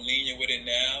getting more lenient with it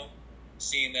now,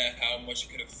 seeing that how much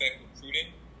it could affect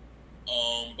recruiting.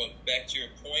 But back to your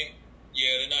point,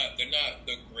 yeah, they're not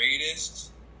the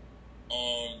greatest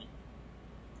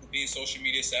being social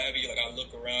media savvy. I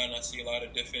look around and I see a lot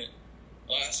of different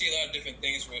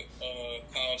things with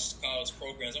college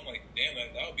programs. I'm like, damn,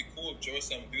 that would be cool if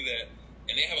Georgetown would do that.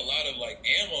 And they have a lot of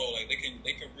ammo. They can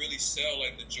really sell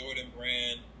the Jordan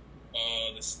brand,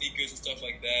 the sneakers and stuff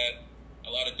like that. A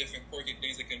lot of different quirky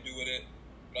things they can do with it.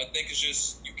 But I think it's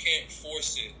just you can't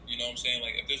force it. You know what I'm saying?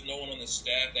 If there's no one on the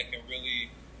staff that can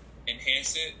really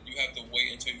enhance it, you have to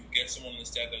wait until you get someone on the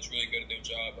staff that's really good at their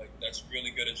job. That's really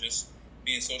good at just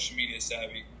being social media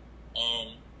savvy.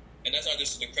 And that's not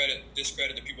just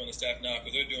discredit the people on the staff now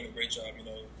because they're doing a great job.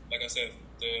 Like I said,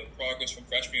 the progress from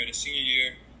freshman year to senior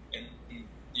year and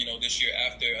this year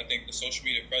after, I think the social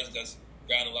media presence has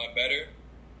gotten a lot better.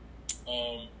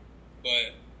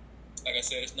 But like I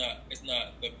said, it's not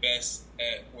the best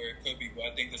at where it could be. But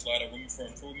I think there's a lot of room for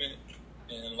improvement.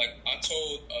 And I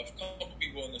told a couple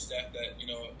people on the staff that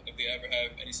if they ever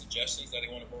have any suggestions that they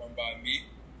want to run by me,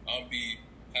 I'll be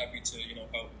happy to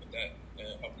help with that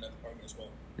help in that department as well.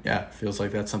 Yeah, feels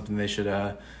like that's something they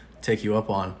should take you up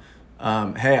on.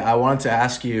 Hey, I wanted to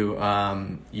ask you,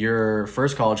 your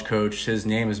first college coach, his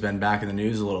name has been back in the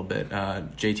news a little bit,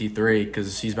 JT3,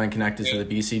 because he's been connected to the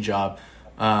BC job.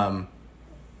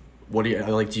 What do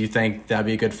you do you think that'd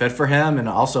be a good fit for him? And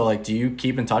also, do you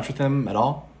keep in touch with him at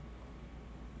all?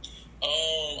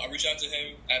 I reached out to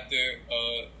him after,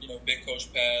 Big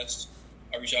Coach passed.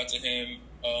 I reached out to him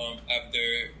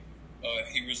after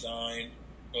he resigned.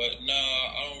 But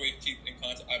I don't really keep in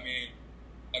contact. I mean,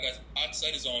 I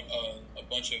said he's on a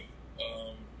bunch of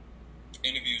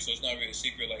interviews, so it's not really a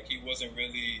secret. He wasn't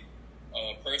really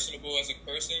personable as a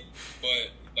person,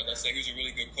 but like I said, he was a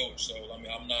really good coach. So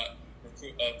I'm not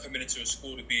committed to a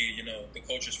school to be, the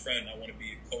coach's friend. I want to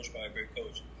be coached by a great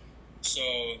coach. So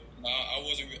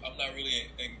I'm not really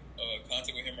in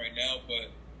contact with him right now,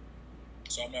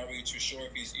 so I'm not really too sure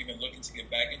if he's even looking to get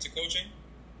back into coaching.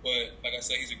 But like I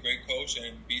said, he's a great coach,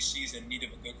 and BC's in need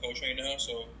of a good coach right now.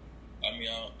 So, I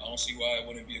don't see why it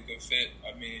wouldn't be a good fit.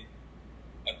 I think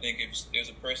if there's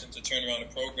a person to turn around the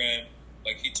program,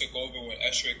 he took over when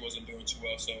Esherick wasn't doing too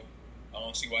well. So, I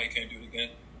don't see why he can't do it again.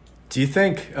 Do you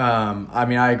think,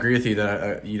 I agree with you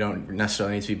that you don't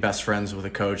necessarily need to be best friends with a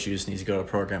coach. You just need to go to a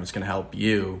program that's going to help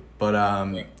you. But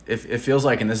if it feels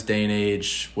like in this day and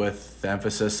age with the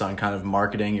emphasis on kind of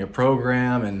marketing your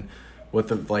program and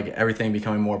with everything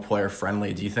becoming more player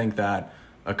friendly, do you think that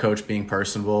a coach being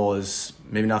personable is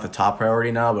maybe not the top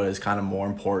priority now, but is kind of more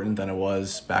important than it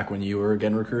was back when you were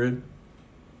getting recruited?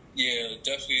 Yeah,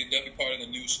 definitely part of the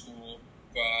new school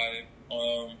vibe.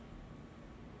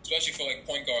 Especially for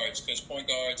point guards, because point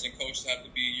guards and coaches have to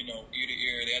be, ear to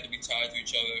ear. They have to be tied to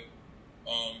each other.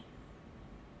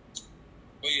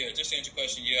 But yeah, just to answer your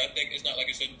question, yeah, I think it's not, like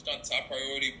I said, it's not the top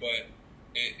priority, but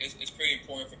it's pretty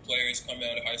important for players coming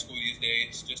out of high school these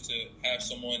days just to have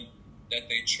someone that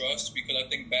they trust. Because I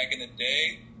think back in the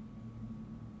day,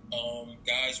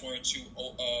 guys weren't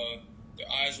their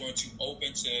eyes weren't too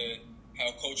open to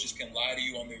how coaches can lie to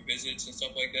you on their visits and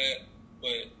stuff like that.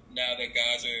 But now that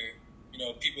guys are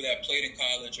people that played in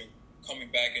college are coming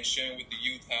back and sharing with the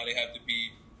youth how they have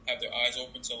their eyes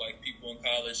open to people in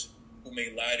college who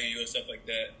may lie to you and stuff like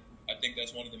that. I think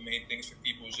that's one of the main things for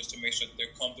people is just to make sure that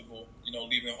they're comfortable,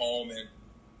 leaving home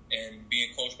and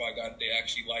being coached by a guy that they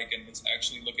actually like and it's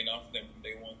actually looking out for them from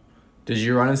day one. Did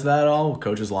you run into that at all?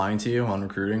 Coaches lying to you on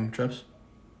recruiting trips?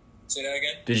 Say that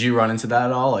again? Did you run into that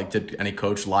at all? Like, did any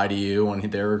coach lie to you when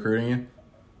they were recruiting you?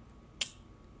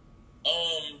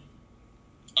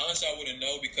 Honestly, I wouldn't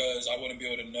know because I wouldn't be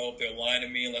able to know if they're lying to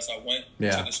me unless I went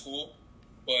to the school.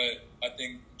 But I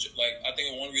think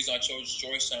one reason I chose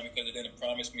Georgetown because it didn't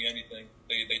promise me anything.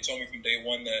 They told me from day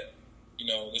one that,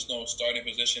 there's no starting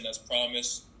position that's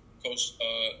promised. Coach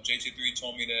JT3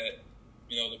 told me that,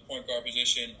 the point guard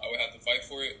position, I would have to fight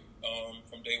for it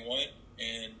from day one.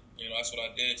 And, that's what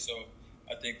I did. So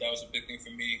I think that was a big thing for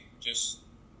me, just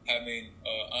having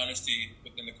honesty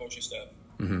within the coaching staff.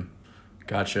 Mm-hmm.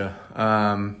 Gotcha.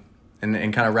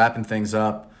 And kind of wrapping things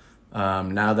up,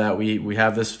 now that we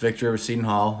have this victory over Seton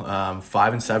Hall,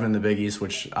 5-7 in the Big East,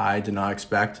 which I did not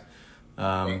expect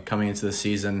coming into the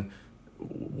season.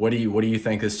 What do you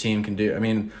think this team can do? I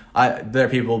mean, there are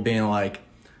people being like,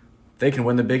 they can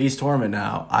win the Big East tournament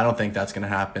now. I don't think that's going to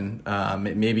happen.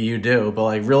 Maybe you do, but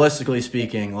like realistically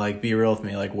speaking, like be real with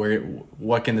me. Like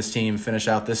what can this team finish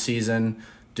out this season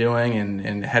doing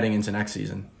and heading into next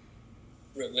season?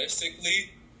 Realistically,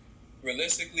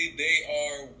 they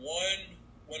are one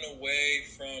win away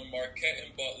from Marquette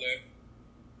and Butler.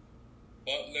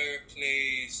 Butler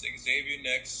plays Xavier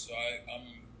next, so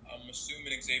I'm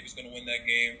assuming Xavier's going to win that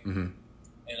game. Mm-hmm.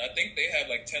 And I think they have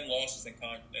like 10 losses in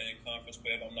conference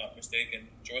play, if I'm not mistaken.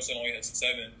 Georgetown only has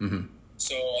 7. Mm-hmm.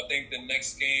 So I think the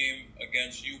next game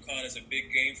against UConn is a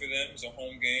big game for them. It's a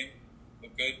home game,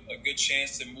 a good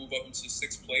chance to move up into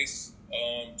 6th place,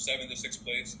 7th to 6th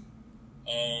place.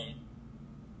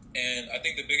 And I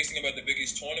think the biggest thing about the Big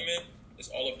East tournament is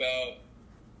all about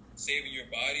saving your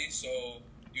body, so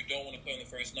you don't want to play on the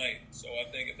first night. So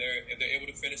I think if they're able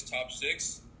to finish top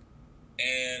 6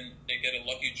 and they get a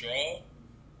lucky draw,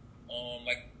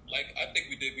 like I think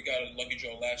we got a lucky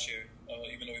draw last year,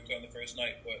 even though we played on the first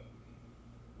night. But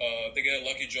if they get a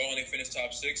lucky draw and they finish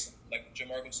top 6, like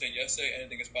Jamarco said yesterday,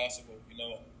 anything is possible.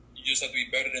 You just have to be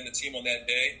better than the team on that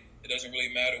day. It doesn't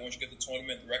really matter once you get the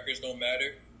tournament. The records don't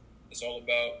matter. It's all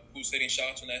about who's hitting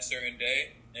shots on that certain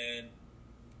day, and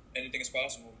anything is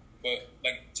possible. But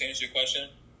to answer your question,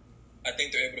 I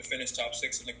think they're able to finish top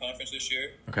 6 in the conference this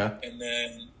year. Okay. And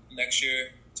then next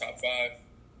year, top 5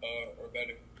 or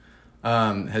better.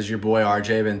 Has your boy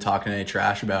RJ been talking any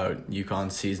trash about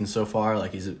UConn's season so far?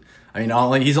 Like he's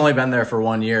only been there for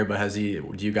 1 year, but do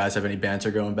you guys have any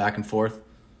banter going back and forth?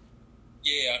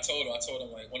 Yeah, I told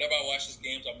him like whenever I watch his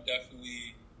games, I'm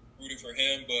definitely rooting for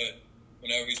him, but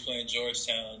whenever he's playing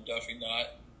Georgetown, definitely not.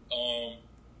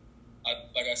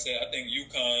 Like I said, I think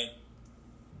UConn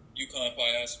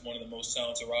probably has one of the most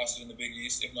talented rosters in the Big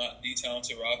East, if not the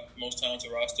most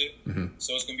talented roster. Mm-hmm.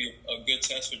 So it's going to be a good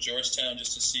test for Georgetown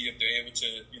just to see if they're able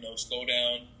to, slow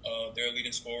down their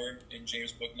leading scorer in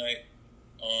James Bouknight,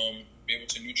 be able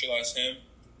to neutralize him,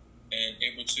 and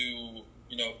able to,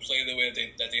 play the way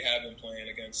that they have been playing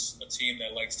against a team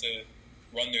that likes to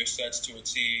run their sets to a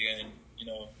T, and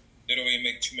they don't really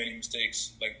make too many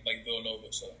mistakes like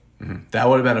Villanova. So. Mm-hmm. That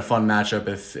would have been a fun matchup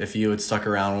if you had stuck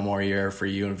around one more year for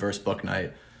you and versus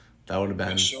Bouknight. That would have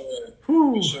been. For sure.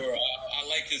 For sure. I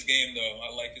like his game, though.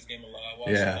 I like his game a lot. I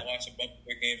watched a bunch of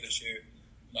good games this year,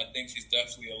 and I think he's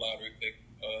definitely a lottery pick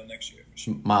next year. For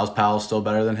sure. Miles Powell's still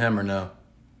better than him, or no?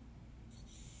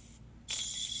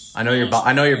 I know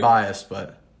you're biased,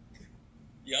 but.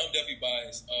 Yeah, I'm definitely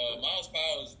biased. Miles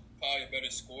Powell is probably a better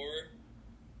scorer.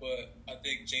 But I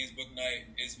think James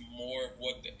Bouknight is more of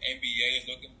what the NBA is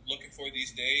looking for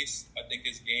these days. I think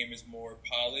his game is more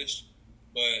polished.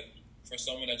 But for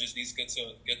someone that just needs to get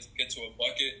to a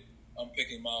bucket, I'm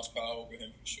picking Miles Powell over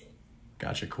him for sure.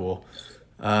 Gotcha, cool.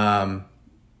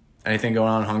 Anything going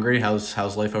on in Hungary?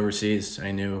 How's life overseas?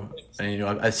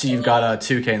 I see you've got a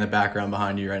 2K in the background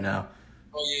behind you right now.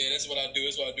 Oh yeah, that's what I do.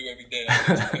 That's what I do every day. I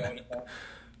do 2K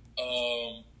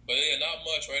all the time. But yeah, not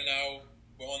much right now.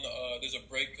 We're on there's a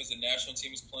break because the national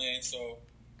team is playing, so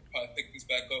probably pick things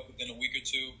back up within a week or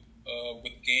two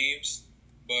with games.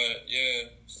 But yeah,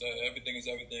 so everything is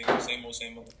everything.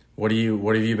 Same old. What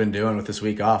have you been doing with this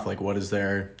week off? Like, what is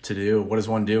there to do? What does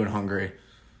one do in Hungary?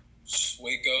 Just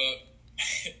wake up,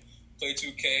 play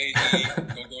 2K, eat,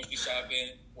 go grocery shopping,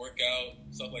 work out,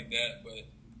 stuff like that. But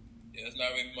yeah, there's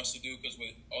not really much to do because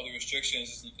with all the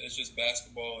restrictions, it's just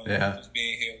basketball and just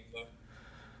being here. So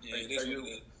yeah, it is what it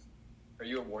is. Are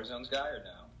you a Warzones guy or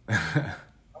no?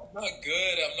 I'm not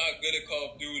good. I'm not good at Call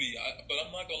of Duty. But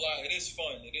I'm not gonna lie, it is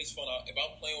fun. If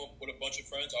I'm playing with a bunch of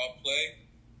friends, I'll play.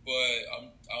 But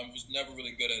I'm just never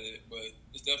really good at it. But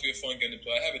it's definitely a fun game to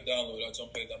play. I have it downloaded. I just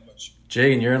don't play it that much.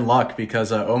 Jaden, you're in luck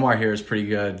because Omar here is pretty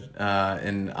good,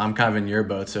 and I'm kind of in your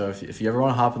boat. So if you ever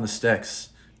want to hop in the sticks,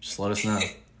 just let us know.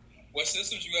 What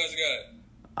systems you guys got?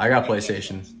 I got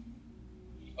PlayStation.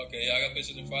 Okay, yeah, I got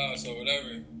PlayStation 5, so whatever.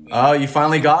 Yeah. Oh, you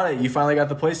finally got it. You finally got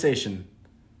the PlayStation.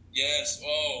 Yes.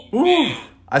 Oh Ooh, man.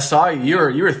 I saw you.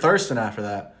 You were thirsting after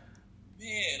that.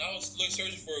 Man, I was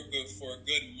searching for a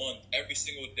good month every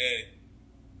single day,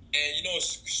 and you know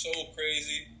it's so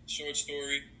crazy. Short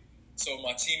story. So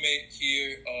my teammate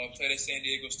here played at San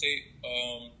Diego State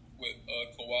with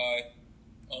Kawhi.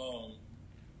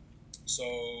 So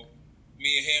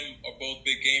me and him are both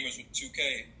big gamers with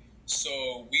 2K.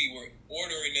 So we were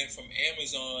ordering it from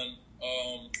Amazon.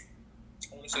 I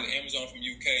want to say the Amazon from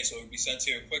UK, so it would be sent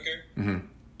here quicker. Mm-hmm.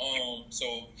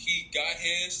 So he got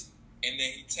his, and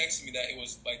then he texted me that it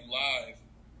was like live.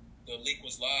 The link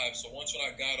was live. So once when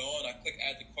I got on, I clicked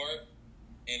add to cart,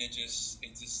 and it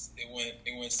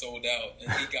went sold out.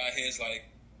 And he got his like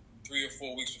 3 or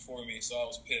 4 weeks before me, so I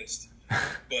was pissed.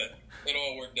 But it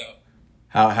all worked out.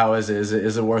 How is it?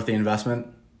 Is it worth the investment?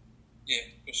 Yeah,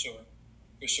 for sure.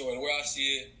 For sure. The way I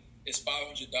see it, it's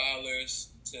 $500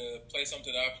 to play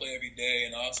something that I play every day,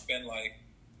 and I'll spend like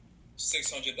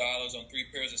 $600 on 3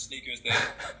 pairs of sneakers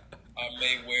that I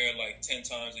may wear like 10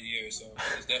 times a year. So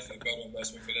it's definitely a better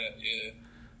investment for that. Yeah.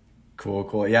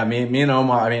 Cool. Yeah, me and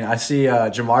Omar. I mean, I see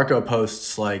Jamarco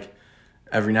posts like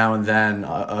every now and then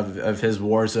of his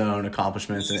Warzone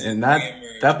accomplishments, and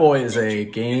that boy is a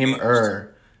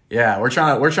gamer. Yeah, we're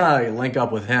trying to link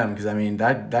up with him because I mean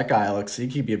that guy he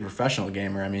could be a professional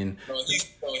gamer. I mean,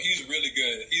 he's really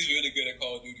good. He's really good at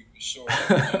Call of Duty for sure.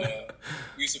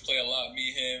 We used to play a lot.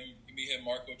 Me, him,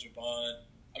 Marco, Javon.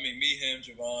 Me, him,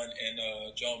 Javon, and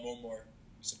John Momore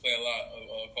used to play a lot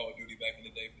of Call of Duty back in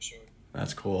the day for sure.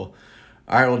 That's cool.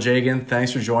 All right, well, Jagan,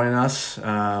 thanks for joining us.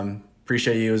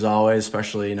 Appreciate you as always,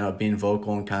 especially being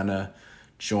vocal and kind of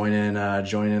joining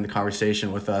in the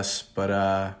conversation with us. But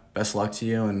best of luck to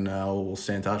you, and we'll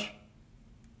stay in touch.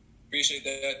 Appreciate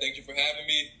that. Thank you for having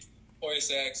me. Horace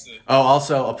Axel. Oh,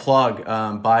 also a plug.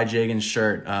 Buy Jagan's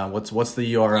shirt. What's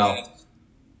the URL?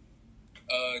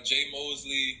 J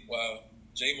Mosley. Wow.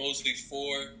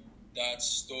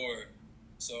 JMosley4.store.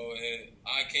 So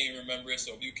I can't remember it.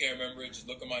 So if you can't remember it, just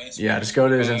look at my Instagram. Yeah, just go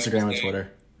to his Instagram and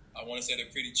Twitter. I want to say they're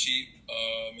pretty cheap.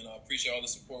 And I appreciate all the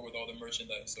support with all the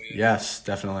merchandise. So yeah. Yes,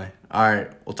 definitely. All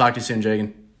right. We'll talk to you soon,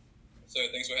 Jagan. Sir,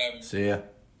 thanks for having me. See ya.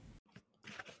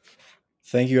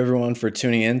 Thank you, everyone, for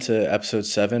tuning in to episode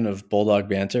 7 of Bulldog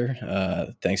Banter.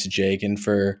 Thanks to Jagan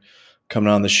for coming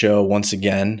on the show once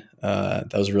again.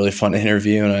 That was a really fun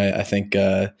interview, and I think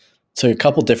took a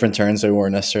couple different turns that we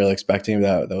weren't necessarily expecting.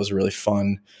 That was a really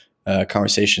fun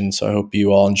conversation, so I hope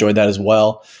you all enjoyed that as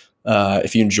well.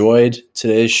 If you enjoyed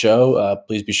today's show,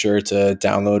 please be sure to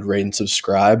download, rate, and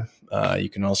subscribe. You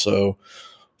can also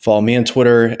follow me on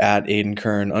Twitter at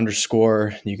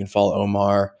AidenKern_. You can follow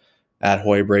Omar at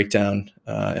Hoy Breakdown.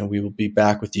 And we will be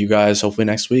back with you guys hopefully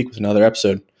next week with another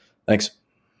episode. Thanks.